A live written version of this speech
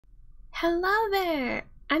Hello there!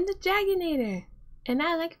 I'm the Draginator, and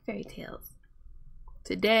I like fairy tales.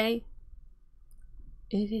 Today,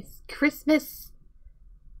 it is Christmas.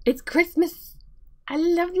 It's Christmas! I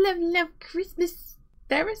love Christmas!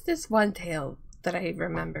 There was this one tale that I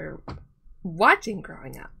remember watching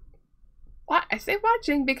growing up. I say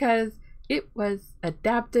watching because it was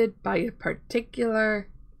adapted by a particular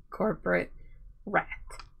corporate rat.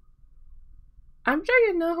 I'm sure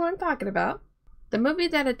you know who I'm talking about. The movie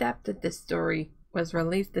that adapted this story was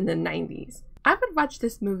released in the 90s. I would watch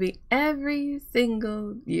this movie every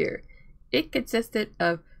single year. It consisted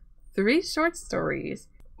of 3 short stories.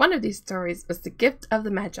 One of these stories was The Gift of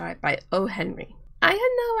the Magi by O. Henry. I had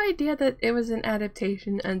no idea that it was an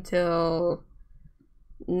adaptation until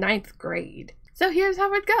 9th grade. So here's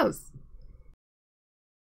how it goes.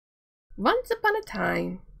 Once upon a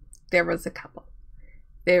time, there was a couple.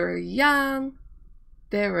 They were young,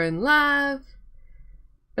 they were in love,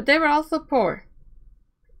 but they were also poor.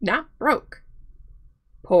 Not broke.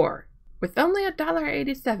 Poor. With only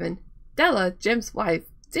 $1.87, Della, Jim's wife,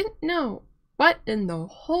 didn't know what in the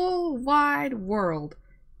whole wide world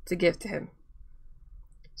to give to him.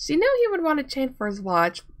 She knew he would want a chain for his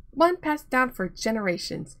watch, one passed down for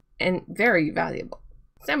generations, and very valuable.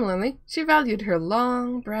 Similarly, she valued her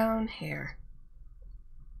long brown hair.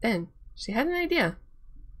 Then she had an idea.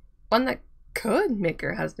 One that could make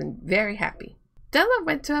her husband very happy. Della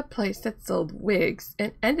went to a place that sold wigs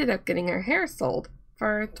and ended up getting her hair sold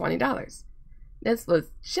for $20. This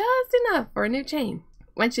was just enough for a new chain.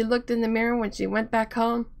 When she looked in the mirror when she went back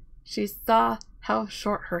home, she saw how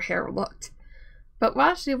short her hair looked. But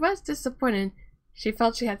while she was disappointed, she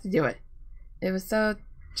felt she had to do it. It was so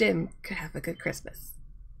Jim could have a good Christmas.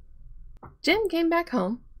 Jim came back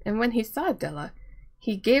home, and when he saw Della,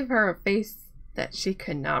 he gave her a face that she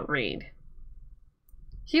could not read.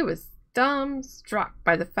 He was dumbstruck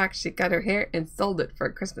by the fact she cut her hair and sold it for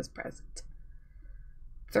a Christmas present.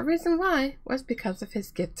 The reason why was because of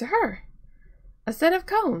his gift to her. A set of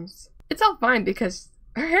combs. It's all fine because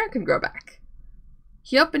her hair can grow back.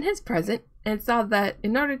 He opened his present and saw that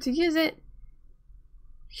in order to use it,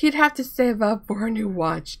 he'd have to save up for a new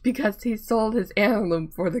watch because he sold his heirloom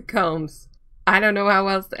for the combs. I don't know how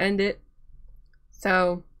else to end it,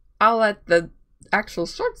 so I'll let the actual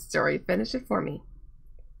short story finish it for me.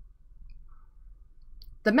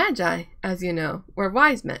 The Magi, as you know, were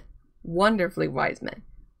wise men, wonderfully wise men,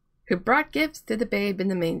 who brought gifts to the babe in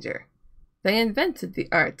the manger. They invented the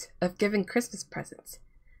art of giving Christmas presents.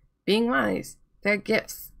 Being wise, their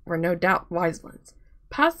gifts were no doubt wise ones,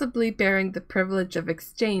 possibly bearing the privilege of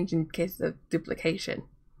exchange in case of duplication.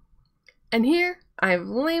 And here I have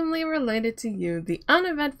lamely related to you the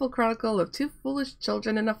uneventful chronicle of 2 foolish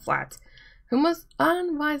children in a flat who most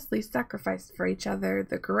unwisely sacrificed for each other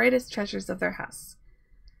the greatest treasures of their house.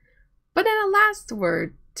 But in a last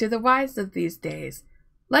word to the wise of these days,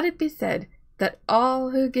 let it be said that all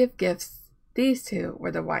who give gifts, these 2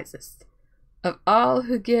 were the wisest. Of all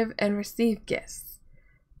who give and receive gifts,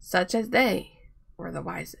 such as they were the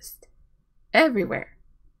wisest. Everywhere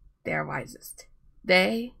they are wisest.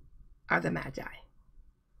 They are the Magi.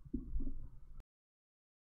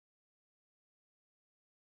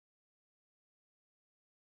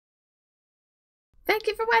 Thank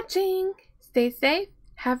you for watching. Stay safe.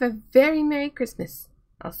 Have a very Merry Christmas.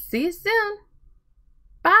 I'll see you soon.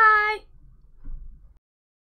 Bye.